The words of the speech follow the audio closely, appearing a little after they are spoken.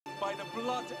the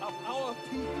blood of our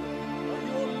people are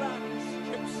your lands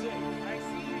kept safe. I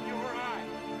see in your eyes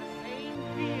the same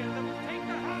fear that will take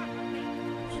the heart of me.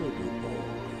 So do all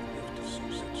who live to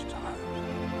see such times.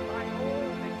 By all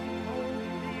that you hold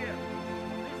dear,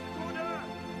 this good earth.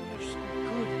 There's some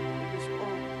good in this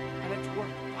world, and it's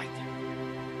worth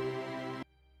fighting.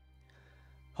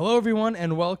 Hello everyone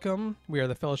and welcome. We are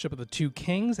the Fellowship of the Two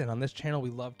Kings, and on this channel we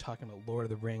love talking about Lord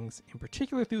of the Rings, in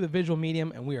particular through the visual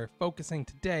medium, and we are focusing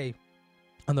today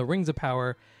on the Rings of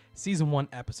Power, Season 1,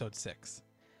 Episode 6.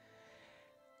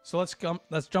 So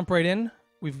let's jump right in.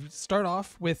 We start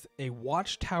off with a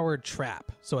watchtower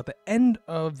trap. So at the end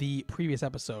of the previous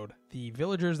episode, the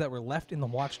villagers that were left in the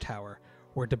watchtower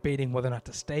were debating whether or not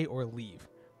to stay or leave.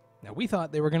 Now, we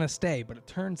thought they were going to stay, but it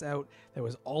turns out that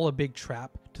was all a big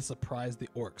trap to surprise the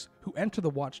orcs, who enter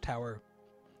the watchtower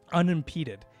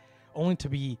unimpeded, only to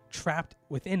be trapped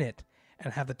within it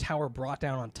and have the tower brought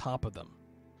down on top of them.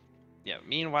 Yeah,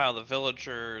 meanwhile, the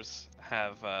villagers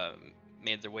have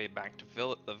made their way back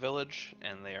to the village,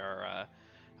 and they are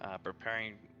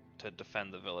preparing to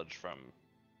defend the village from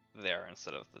there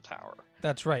instead of the tower.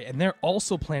 That's right, and they're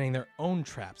also planning their own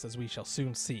traps, as we shall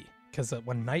soon see. Because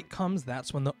when night comes,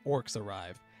 that's when the orcs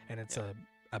arrive. And it's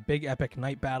a big epic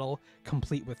night battle,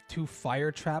 complete with 2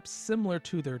 fire traps, similar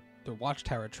to their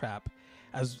watchtower trap,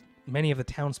 as many of the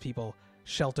townspeople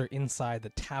shelter inside the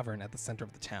tavern at the center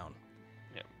of the town.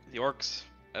 Yeah, the orcs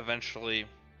eventually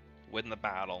win the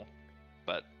battle,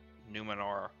 but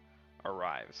Numenor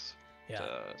arrives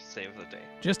to save the day.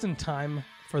 Just in time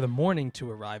for the morning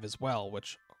to arrive as well,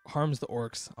 which harms the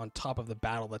orcs on top of the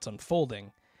battle that's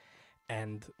unfolding.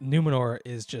 And Numenor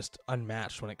is just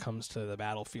unmatched when it comes to the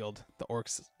battlefield. The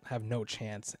orcs have no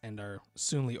chance and are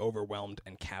soonly overwhelmed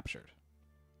and captured.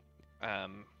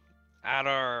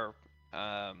 Adar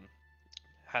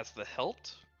has the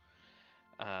hilt,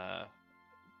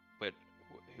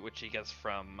 which he gets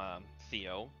from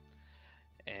Theo,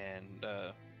 and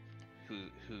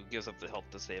who gives up the hilt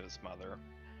to save his mother,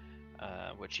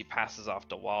 which he passes off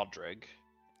to Waldrig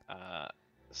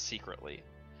secretly.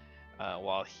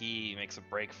 While he makes a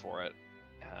break for it,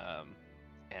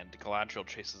 and Galadriel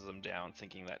chases him down,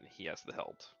 thinking that he has the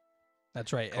hilt.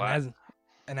 That's right.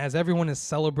 And as everyone is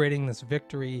celebrating this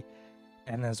victory,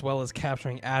 and as well as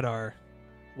capturing Adar,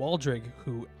 Waldrig,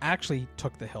 who actually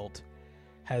took the hilt,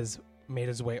 has made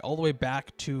his way all the way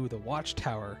back to the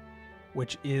watchtower,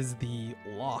 which is the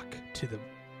lock to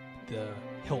the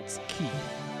hilt's key.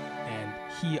 And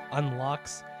he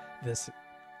unlocks this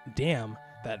dam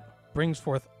that brings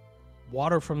forth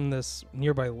water from this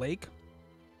nearby lake,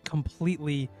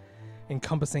 completely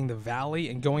encompassing the valley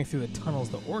and going through the tunnels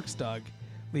the orcs dug,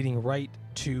 leading right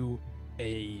to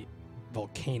a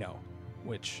volcano,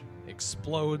 which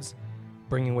explodes,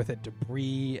 bringing with it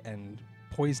debris and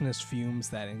poisonous fumes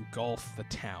that engulf the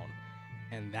town.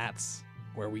 And that's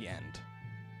where we end.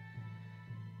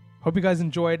 Hope you guys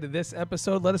enjoyed this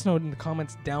episode. Let us know in the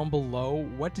comments down below,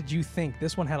 what did you think?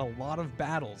 This one had a lot of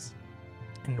battles,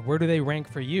 and where do they rank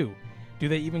for you? Do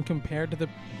they even compare to the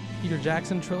Peter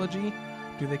Jackson trilogy?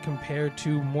 Do they compare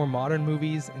to more modern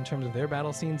movies in terms of their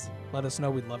battle scenes? Let us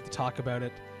know. We'd love to talk about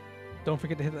it. Don't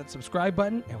forget to hit that subscribe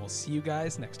button, and we'll see you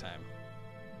guys next time.